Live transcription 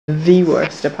The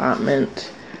worst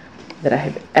apartment that I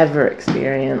have ever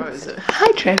experienced. Hi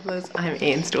travellers, I'm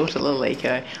Ian's daughter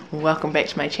Laliko. Welcome back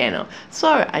to my channel. So,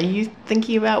 are you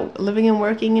thinking about living and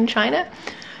working in China?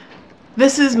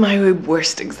 This is my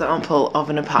worst example of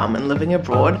an apartment living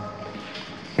abroad.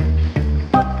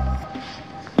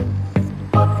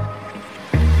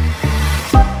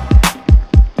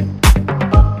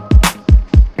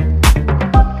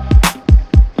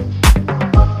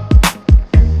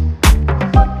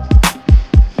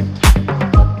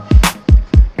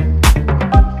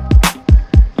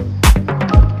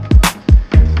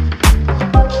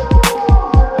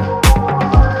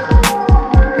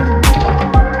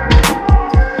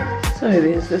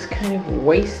 There's this kind of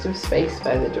waste of space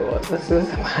by the door. This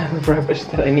is a pile of rubbish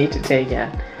that I need to take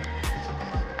out.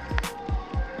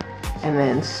 And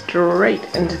then straight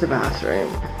into the bathroom.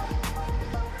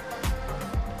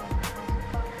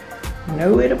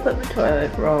 Nowhere to put the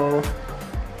toilet roll,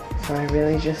 so I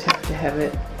really just have to have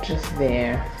it just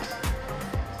there.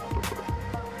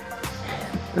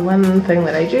 The one thing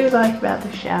that I do like about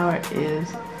the shower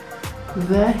is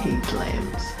the heat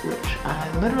lamps, which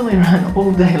I literally run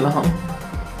all day long.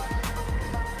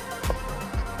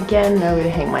 Again, nowhere to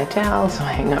hang my towel, so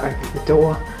I hang it over the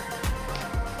door.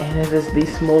 And it is the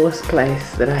smallest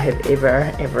place that I have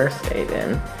ever stayed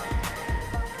in.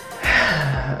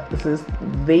 This is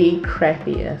the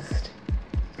crappiest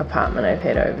apartment I've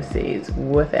had overseas,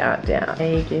 without doubt.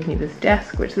 They gave me this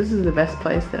desk, which this is the best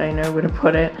place that I know where to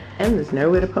put it. And there's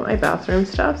nowhere to put my bathroom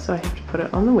stuff, so I have to put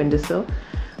it on the windowsill.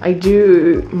 I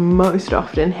do most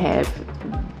often have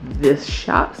this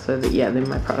shut so that, yeah, then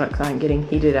my products aren't getting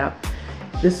heated up.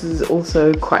 This is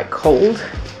also quite cold.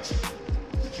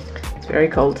 It's very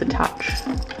cold to touch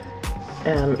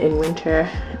in winter.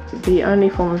 The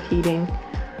only form of heating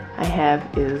I have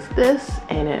is this,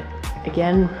 and it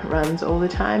again runs all the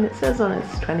time. It says on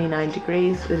it's 29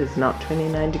 degrees. It is not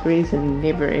 29 degrees and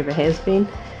never ever has been.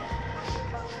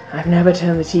 I've never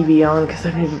turned the TV on because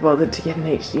I've never bothered to get an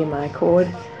HDMI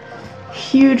cord.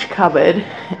 Huge cupboard,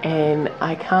 and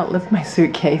I can't lift my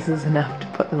suitcases enough to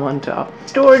put them on top.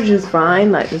 Storage is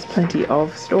fine, like there's plenty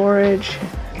of storage,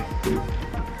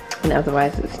 and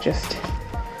otherwise it's just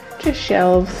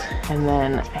shelves. And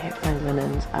then I have my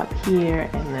linens up here,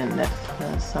 and then that's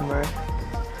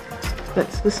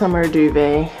the summer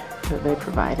duvet that they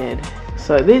provided.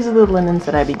 So these are the linens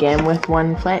that I began with,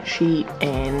 one flat sheet,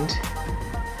 and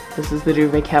this is the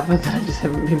duvet cover that I just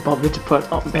haven't been bothered to put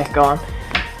back on.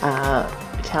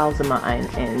 Towels are mine,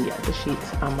 and yeah, the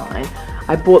sheets are mine.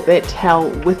 I bought that towel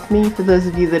with me. For those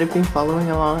of you that have been following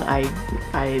along,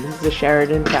 this is a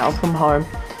Sheridan towel from home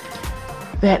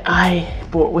that I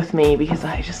bought with me because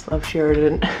I just love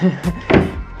Sheridan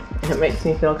and it makes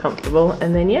me feel comfortable.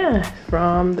 And then yeah,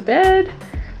 from the bed,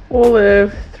 all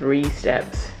of 3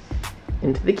 steps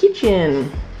into the kitchen.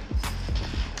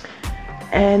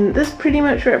 And this pretty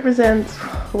much represents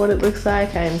what it looks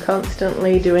like. I am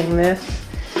constantly doing this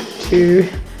to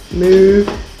move.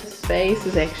 Space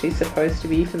is actually supposed to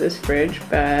be for this fridge,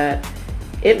 but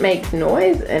it makes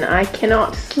noise and I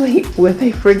cannot sleep with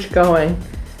a fridge going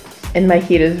and my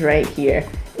head is right here.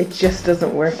 It just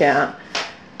doesn't work out.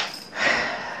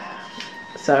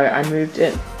 So I moved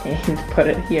it and put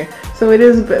it here. So it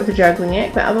is a bit of a juggling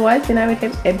act, but otherwise then I would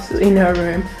have absolutely no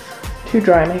room to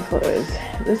dry my clothes.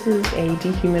 This is a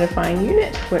dehumidifying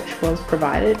unit which was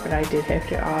provided, but I did have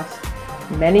to ask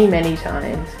many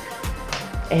times.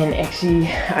 And actually,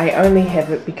 I only have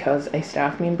it because a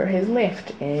staff member has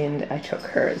left and I took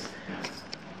hers.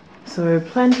 So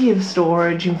plenty of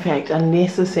storage, in fact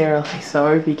unnecessarily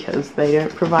so, because they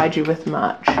don't provide you with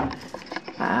much.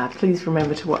 Please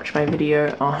remember to watch my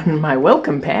video on my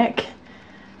welcome pack.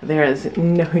 There is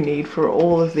no need for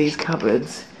all of these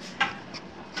cupboards.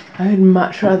 I would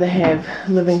much rather have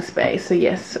living space. So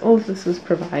yes, all of this was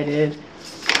provided.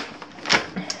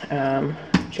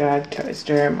 Jug,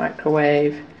 toaster,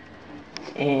 microwave,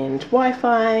 and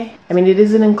Wi-Fi. I mean, it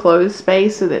is an enclosed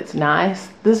space, so that's nice.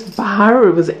 This bar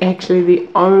was actually the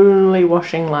only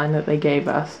washing line that they gave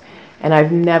us, and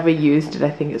I've never used it.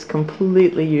 I think it's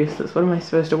completely useless. What am I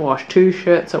supposed to wash? 2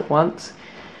 shirts at once?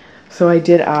 So I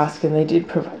did ask, and they did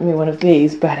provide me one of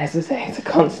these, but as I say, it's a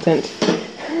constant.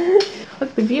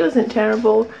 Look, the view isn't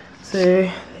terrible.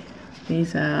 So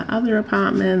these are other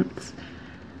apartments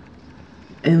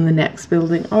in the next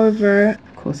building over.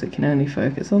 Of course, it can only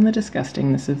focus on the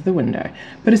disgustingness of the window,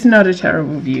 but it's not a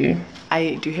terrible view.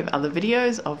 I do have other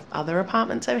videos of other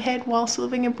apartments I've had whilst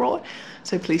living abroad,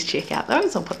 so please check out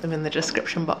those. I'll put them in the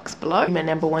description box below. My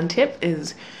number 1 tip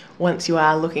is, once you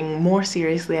are looking more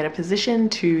seriously at a position,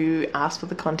 to ask for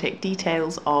the contact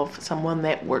details of someone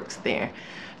that works there.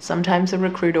 Sometimes a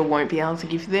recruiter won't be able to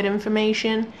give you that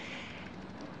information.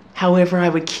 However, I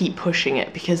would keep pushing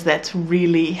it, because that's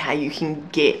really how you can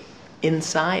get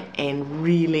insight and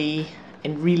really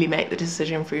make the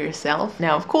decision for yourself.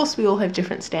 Now, of course, we all have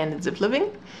different standards of living,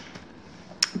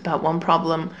 but one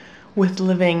problem with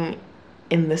living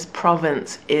in this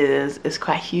province is it's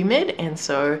quite humid, and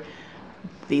so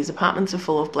these apartments are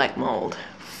full of black mold.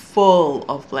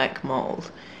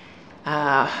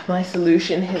 My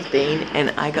solution has been,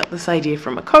 and I got this idea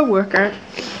from a co-worker,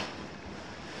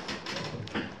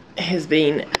 has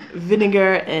been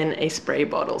vinegar in a spray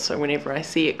bottle. So whenever I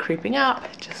see it creeping up,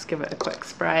 just give it a quick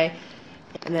spray,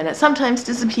 and then it sometimes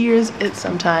disappears, it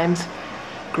sometimes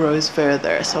grows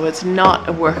further. So it's not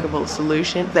a workable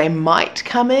solution. They might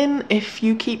come in, if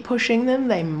you keep pushing them,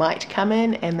 they might come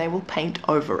in and they will paint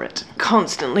over it.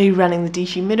 Constantly running the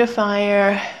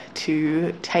dehumidifier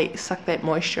to suck that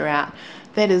moisture out.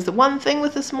 That is the one thing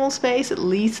with a small space, at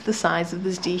least the size of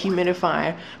this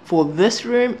dehumidifier. For this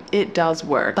room, it does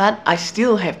work. But I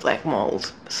still have black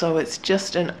mold, so it's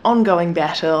just an ongoing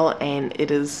battle, and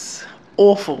it is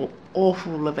awful,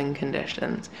 awful living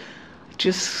conditions.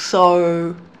 Just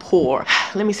so poor.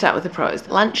 Let me start with the pros.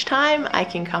 Lunchtime, I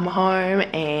can come home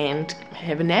and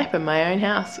have a nap in my own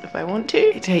house if I want to.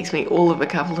 It takes me all of a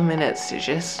couple of minutes to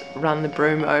just run the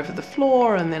broom over the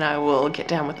floor, and then I will get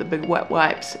down with the big wet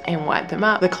wipes and wipe them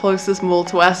up. The closest mall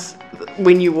to us,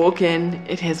 when you walk in,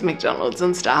 it has McDonald's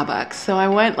and Starbucks, so I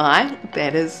won't lie,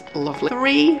 that is lovely.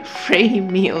 3 free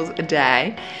meals a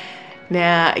day.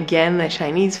 Now, again, the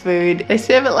Chinese food, they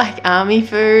serve it like army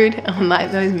food on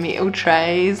like those metal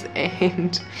trays,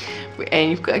 and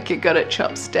you've got it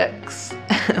chopsticks.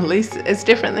 At least it's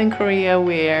different than Korea,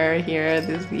 where here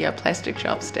there's the plastic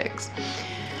chopsticks.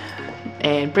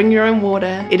 And bring your own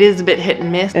water. It is a bit hit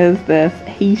and miss. Is this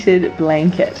heated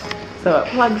blanket. So it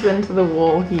plugs into the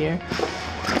wall here,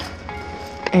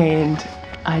 and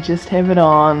I just have it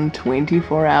on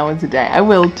 24 hours a day. I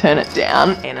will turn it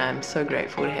down, and I'm so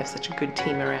grateful to have such a good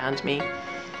team around me.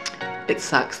 It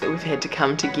sucks that we've had to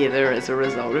come together as a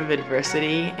result of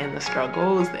adversity and the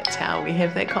struggles. That's how we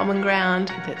have that common ground.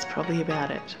 That's probably about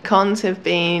it. Cons have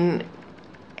been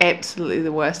absolutely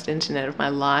the worst internet of my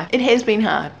life. It has been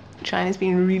hard. China's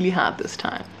been really hard this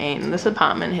time, and this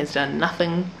apartment has done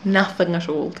nothing at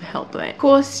all to help that. Of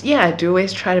course, yeah, I do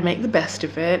always try to make the best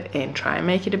of it and try and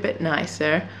make it a bit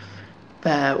nicer,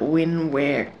 but when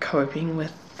we're coping with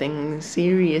things,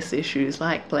 serious issues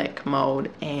like black mold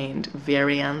and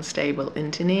very unstable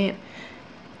internet,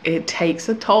 it takes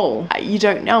a toll. You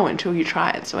don't know until you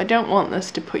try it, so I don't want this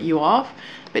to put you off,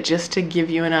 but just to give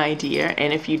you an idea.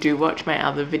 And if you do watch my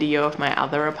other video of my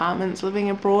other apartments living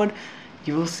abroad,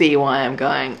 you will see why I'm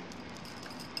going,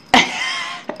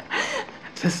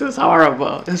 this is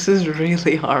horrible. This is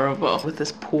really horrible. With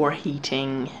this poor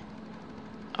heating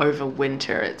over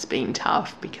winter, it's been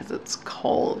tough because it's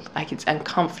cold. Like, it's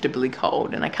uncomfortably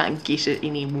cold, and I can't get it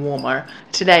any warmer.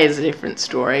 Today is a different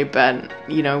story, but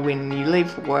you know, when you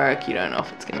leave for work, you don't know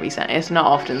if it's going to be sunny. It's not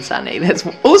often sunny. That's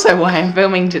also why I'm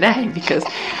filming today, because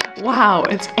wow,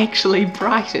 it's actually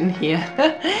bright in here.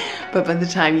 But by the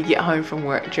time you get home from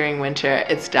work during winter,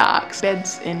 it's dark.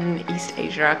 Beds in East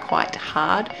Asia are quite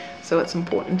hard, so it's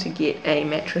important to get a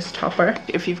mattress topper.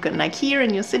 If you've got an IKEA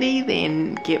in your city,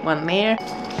 then get one there.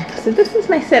 So this is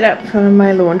my setup for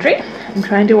my laundry. I'm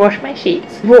trying to wash my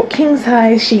sheets. Bought king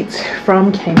size sheets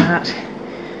from Kmart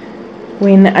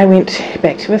when I went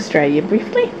back to Australia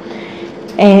briefly,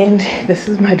 and this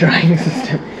is my drying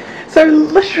system. So it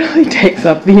literally takes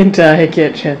up the entire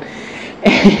kitchen,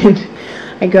 and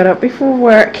I got up before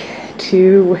work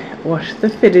to wash the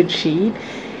fitted sheet,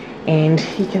 and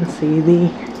you can see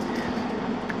the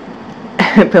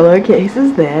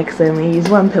pillowcases there because I only use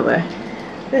one pillow.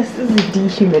 This is a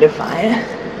dehumidifier,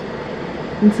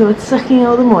 and so it's sucking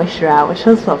all the moisture out, which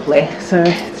is lovely. So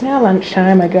it's now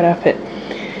lunchtime. I got up at,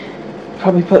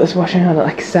 probably put this washing on at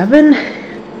like 7,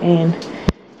 and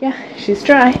yeah, she's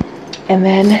dry. And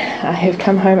then I have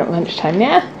come home at lunchtime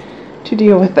now to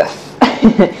deal with this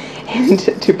and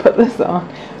to put this on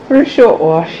for a short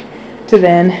wash to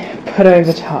then put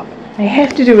over top. I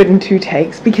have to do it in 2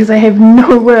 takes because I have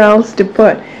nowhere else to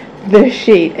put this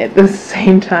sheet at the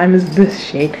same time as this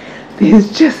sheet.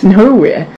 There's just nowhere.